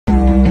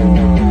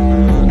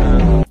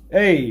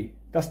Hey,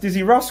 that's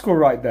Dizzee Rascal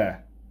right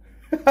there.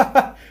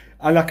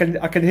 And I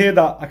can hear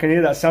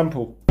that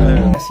sample.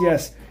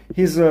 Yes.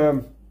 His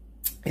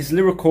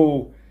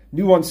lyrical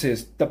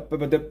nuances.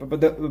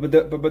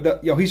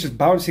 Yo, he's just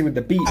bouncing with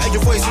the beat.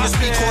 Your voice in the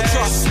speaker,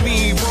 trust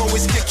me, bro,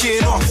 it's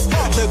kicking off.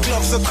 The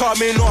gloves are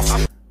coming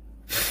off.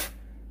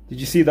 Did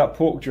you see that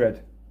pork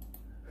dread?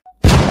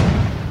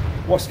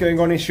 What's going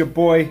on? It's your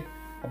boy.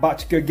 About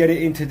to go get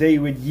it in today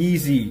with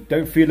Yizzy.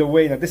 Don't feel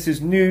away. Now this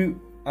is new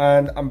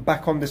and I'm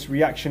back on this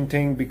reaction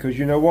thing because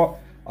you know what?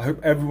 I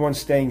hope everyone's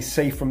staying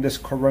safe from this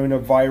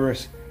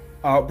coronavirus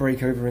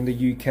outbreak over in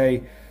the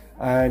UK.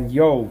 And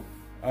yo,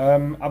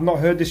 I've not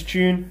heard this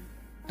tune.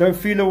 Don't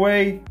feel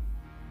away.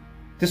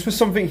 This was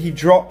something he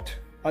dropped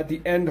at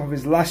the end of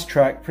his last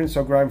track, Prince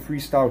of Grime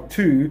Freestyle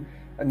 2.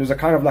 And there's a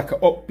kind of like an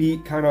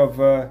upbeat kind of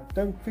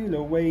don't feel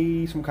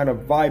away, some kind of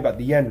vibe at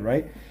the end,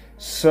 right?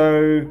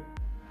 So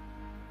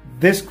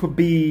this could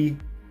be,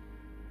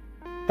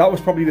 that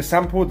was probably the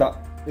sample that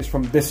is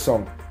from this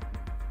song.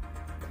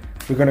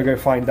 We're gonna go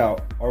find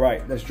out. All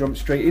right, let's jump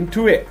straight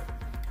into it.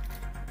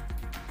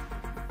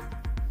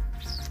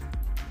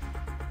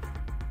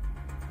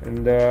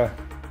 And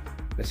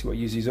let's see what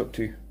Yizzy's up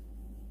to.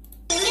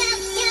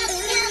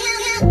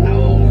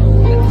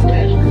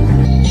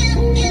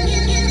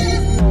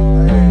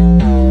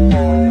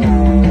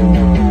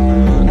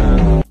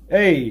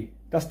 Hey,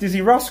 that's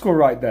Dizzee Rascal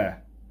right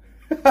there.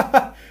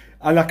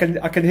 And I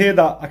can hear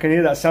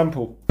that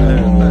sample.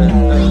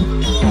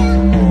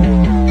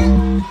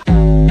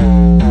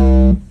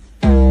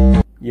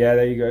 Yeah,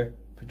 there you go.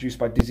 Produced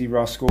by Dizzee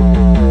Rascal.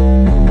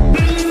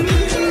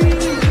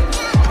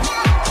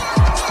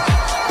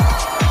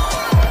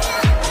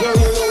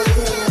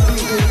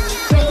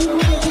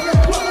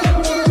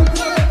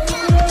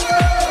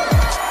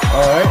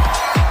 Alright.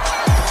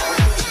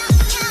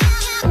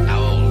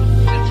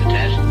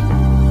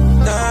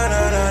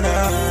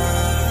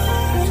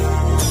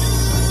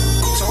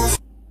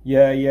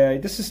 Yeah,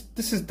 this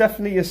is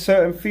definitely a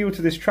certain feel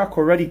to this track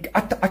already.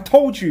 I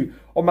told you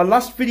on my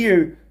last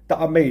video that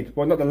I made,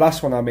 well not the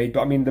last one I made,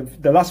 but I mean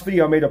the last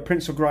video I made of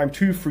Prince of Grime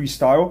 2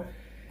 freestyle,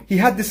 he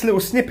had this little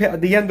snippet at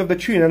the end of the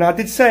tune and I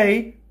did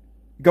say,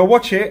 go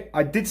watch it,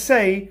 I did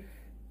say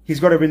he's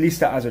got to release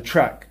that as a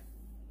track.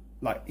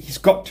 Like, he's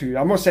got to.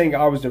 I'm not saying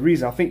I was the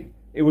reason, I think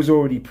it was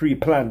already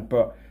pre-planned,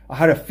 but I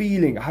had a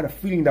feeling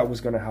that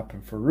was going to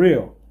happen, for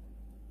real.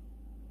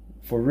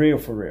 For real.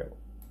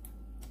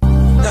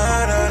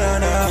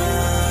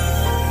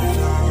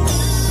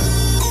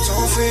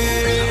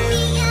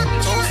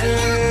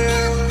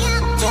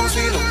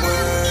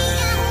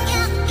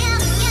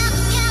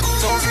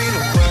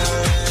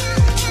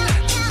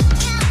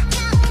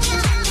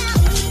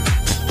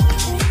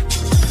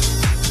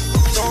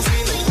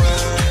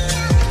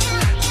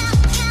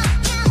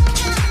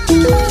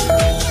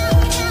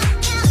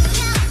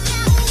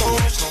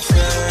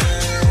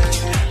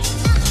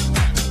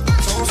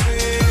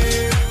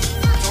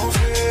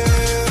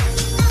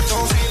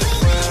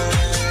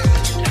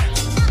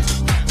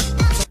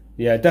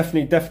 Yeah,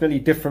 definitely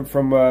different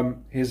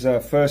from his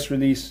first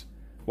release.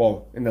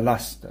 Well, in the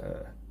last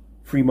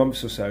 3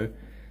 months or so.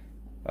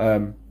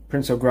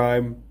 Prince of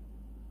Grime,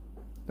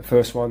 the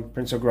first one.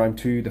 Prince of Grime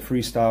 2, the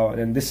freestyle. And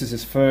then this is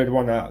his third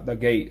one out the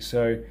gate.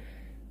 So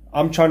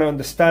I'm trying to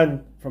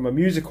understand from a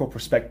musical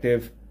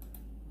perspective,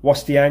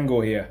 what's the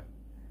angle here?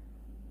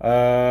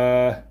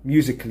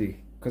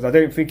 Musically. Because I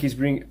don't think he's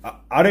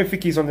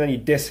on any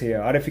diss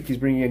here. I don't think he's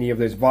bringing any of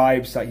those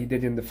vibes that he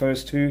did in the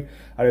first two.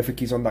 I don't think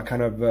he's on that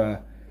kind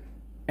of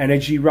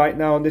energy right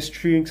now on this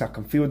tune, because I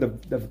can feel the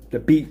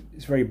beat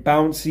is very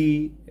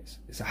bouncy.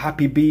 It's a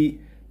happy beat.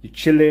 You're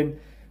chilling,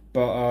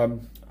 but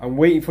I'm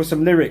waiting for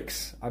some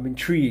lyrics. I'm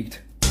intrigued.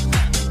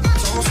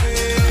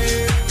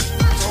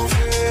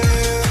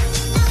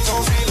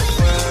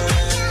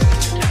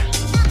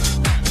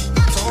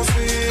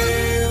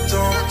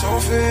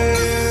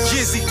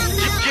 Yizzy.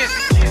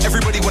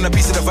 Everybody want a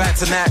piece of the vibe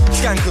tonight.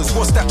 Skankers,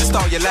 what's that the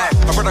style you like?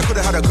 My brother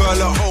could've had a girl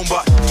at home,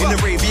 but in the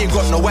rave he ain't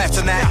got no wife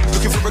tonight.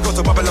 Looking for a girl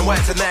to bubble and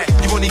white tonight.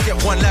 You only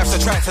get one life, so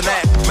try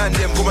tonight. Man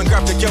them, go and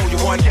grab the girl you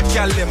want.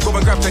 Gal them, go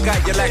and grab the guy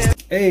you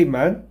like. Hey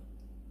man,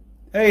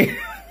 hey,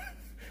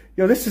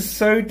 yo, this is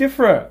so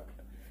different.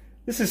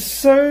 This is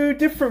so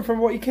different from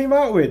what he came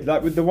out with,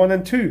 like with the 1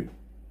 and 2.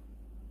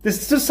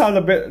 This does sound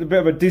a bit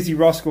of a Dizzee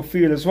Rascal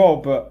feel as well,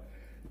 but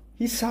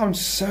he sounds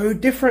so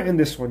different in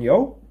this one,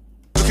 yo.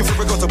 Looking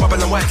for a girl to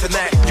bubble and white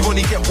tonight. You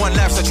only get one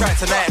life, so try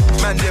tonight.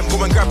 Man them, go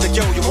and grab the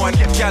girl you want.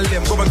 Gal them,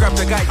 go and grab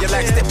the guy you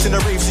like. Stepped in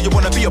the rave, so you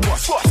wanna be a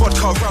boss.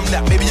 Vodka, rum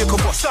that, maybe you can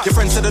boss. Your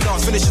friend said the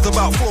dance finishes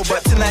about 4, but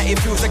tonight it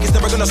feels like it's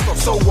never gonna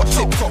stop. So what?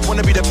 Tip top,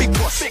 wanna be the big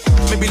boss.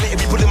 Maybe later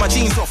be pulling my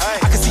jeans off.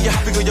 I can see you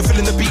happy, girl, you're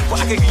feeling the beat, but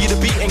I can give you the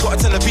beat, ain't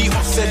gotta tell the beat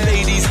off. Said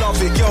ladies love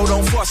it, girl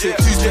don't fuss it.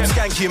 2-step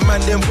skanking,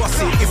 man them boss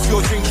it. If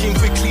you're drinking,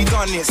 quickly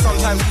done it.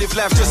 Sometimes live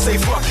life, just say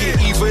fuck it.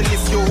 Even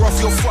if you're off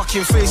your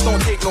fucking face,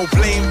 don't take no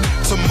blame.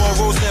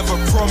 Tomorrow's never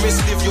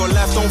promised. Live your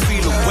life, don't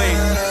feel away.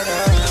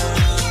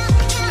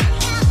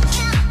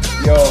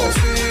 Yo.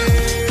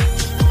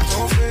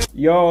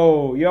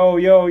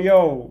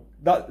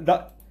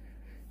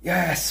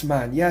 Yes,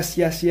 man. Yes.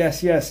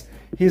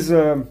 His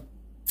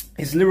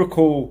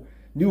lyrical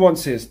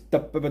nuances.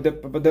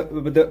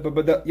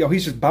 Yo,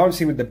 he's just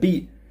bouncing with the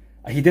beat.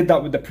 He did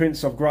that with the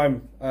Prince of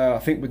Grime, I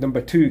think with number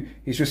 2.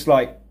 He's just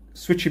like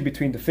switching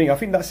between the thing. I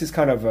think that's his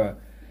kind of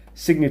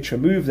signature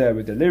move there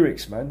with the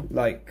lyrics, man.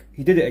 Like,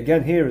 he did it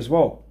again here as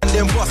well. And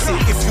then bust it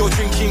if you're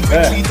drinking,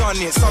 quickly done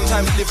it.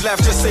 Sometimes live life,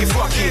 just say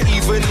fuck it.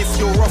 Even if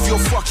you're off your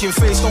fucking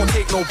face, don't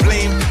take no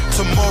blame.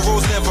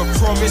 Tomorrow's never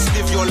promised,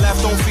 live your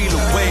life, don't feel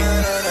away.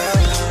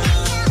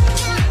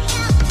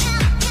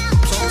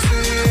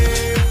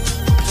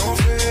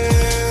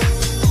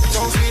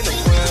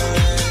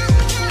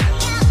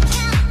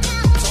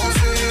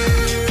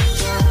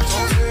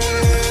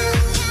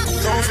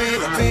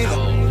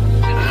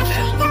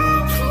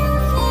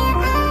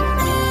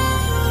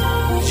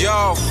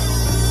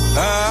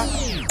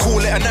 Call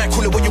it a night,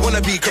 call it what you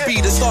wanna be. Could be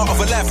the start of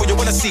a life what you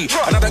wanna see.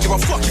 And I don't give a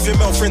fuck if your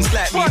male friends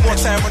like me. More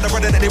time on the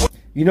brother that they want.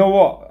 You know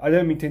what? I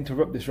don't mean to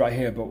interrupt this right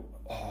here, but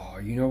oh,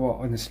 you know what?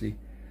 Honestly,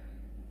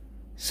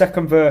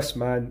 second verse,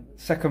 man.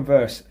 Second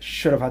verse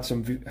should have had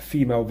some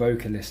female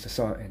vocalist or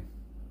something,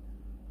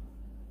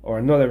 or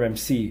another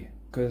MC,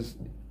 because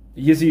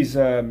Yizzy's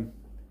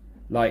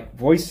like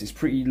voice is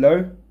pretty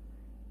low,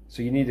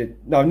 so you needed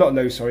not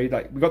low. Sorry,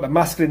 like we got the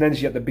masculine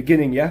energy at the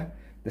beginning, yeah.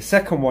 The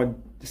second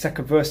one, the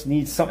second verse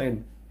needs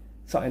something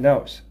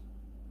else.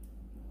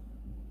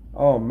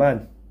 Oh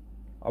man,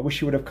 I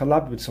wish you would have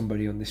collabed with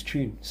somebody on this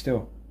tune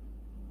still.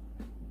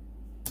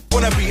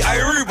 Wanna be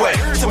rude boy,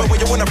 tell me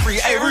what you wanna free,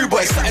 rude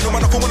boy, something no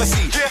man I wanna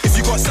see. If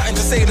you got something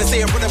to say, then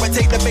say it, brother,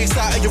 take the bass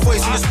out of your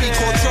voice and the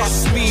speaker.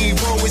 Trust me,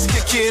 bro, it's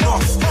kicking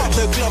off.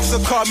 The gloves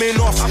are coming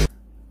off.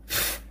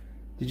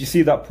 Did you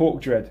see that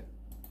pork dread?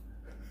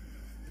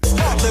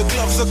 The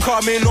gloves are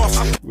coming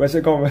off. Where's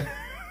it gone?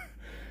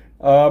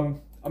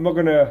 I'm not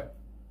gonna.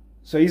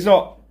 So he's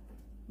not.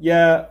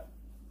 Yeah.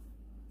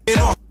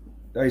 No,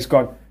 he's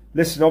gone.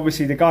 Listen,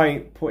 obviously the guy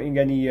ain't putting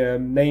any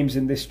names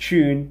in this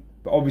tune,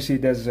 but obviously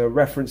there's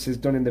references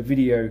done in the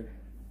video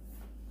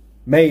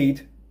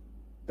made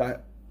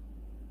that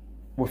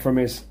were from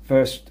his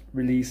first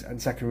release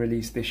and second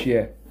release this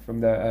year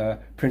from the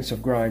Prince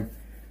of Grime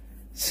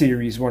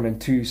series 1 and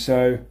 2.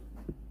 So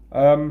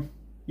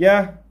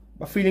yeah,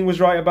 my feeling was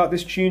right about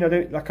this tune. I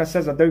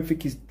don't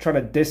think he's trying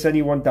to diss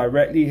anyone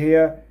directly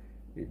here.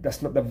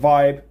 That's not the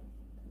vibe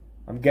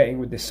I'm getting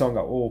with this song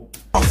at all.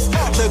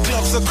 The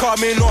gloves are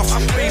coming off.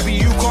 Baby,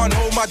 you can't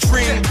hold my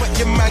drink, but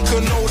your man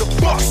can know the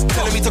boss.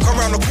 Telling me to come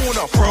around the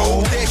corner,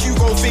 bro. There you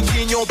go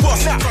thinking you're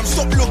boss. Fam,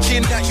 stop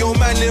looking at your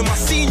man, them. I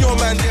seen your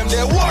man, them,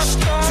 they're washed.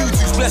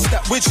 Tutu's blessed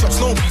that with shots,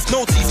 no beef,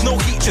 no teeth, no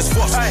heat, just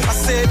boss. I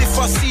said if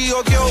I see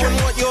your girl and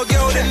want your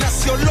girl, then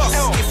that's your loss.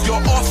 If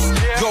you're off,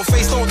 your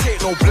face don't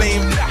take no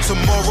blame.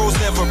 Tomorrow's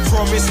never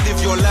promised,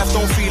 live your life,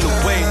 don't feel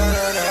away.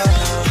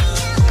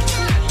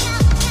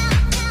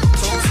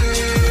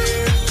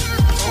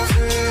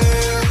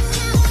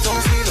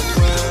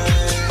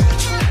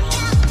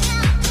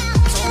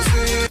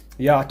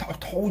 Yeah, I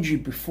told you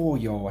before,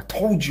 yo. I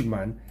told you,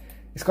 man.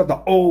 It's got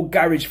the old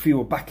garage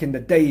feel back in the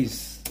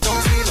days.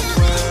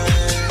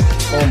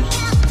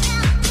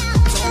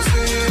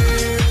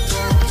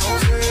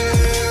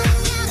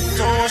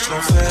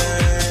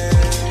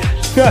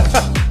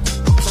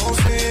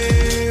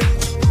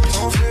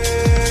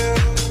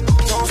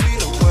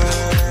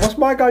 What's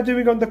my guy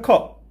doing on the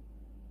cop?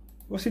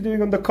 What's he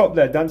doing on the cop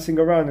there? Dancing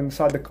around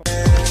inside the cop.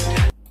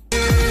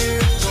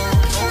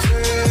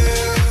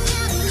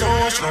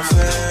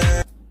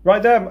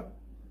 Right there.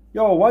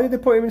 Yo, why did they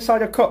put him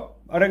inside a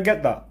cup? I don't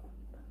get that.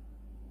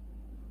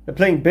 They're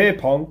playing beer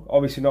pong,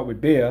 obviously not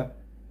with beer.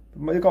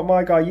 But they got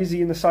my guy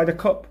Yizzy inside a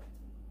cup.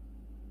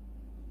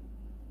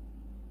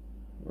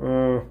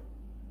 I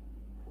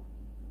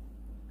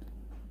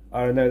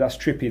don't know, that's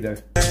trippy though.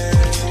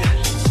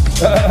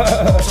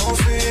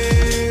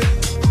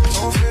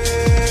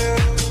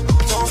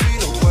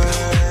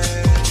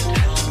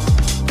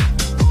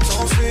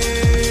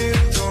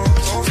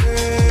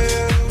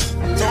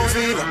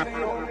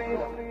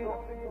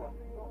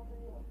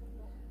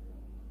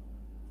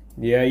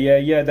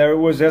 Yeah, there it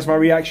was. There's my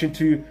reaction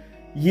to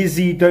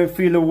Yizzy, Don't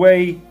Feel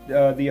Away.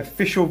 The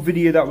official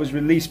video that was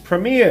released,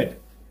 premiered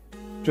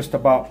just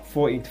about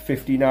 14 to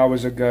 15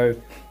 hours ago.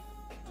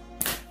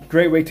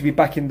 Great way to be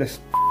back in this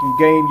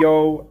game,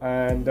 yo.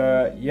 And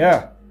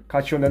yeah,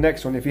 catch you on the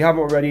next one. If you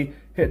haven't already,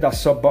 hit that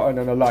sub button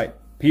and a like.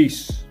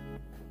 Peace.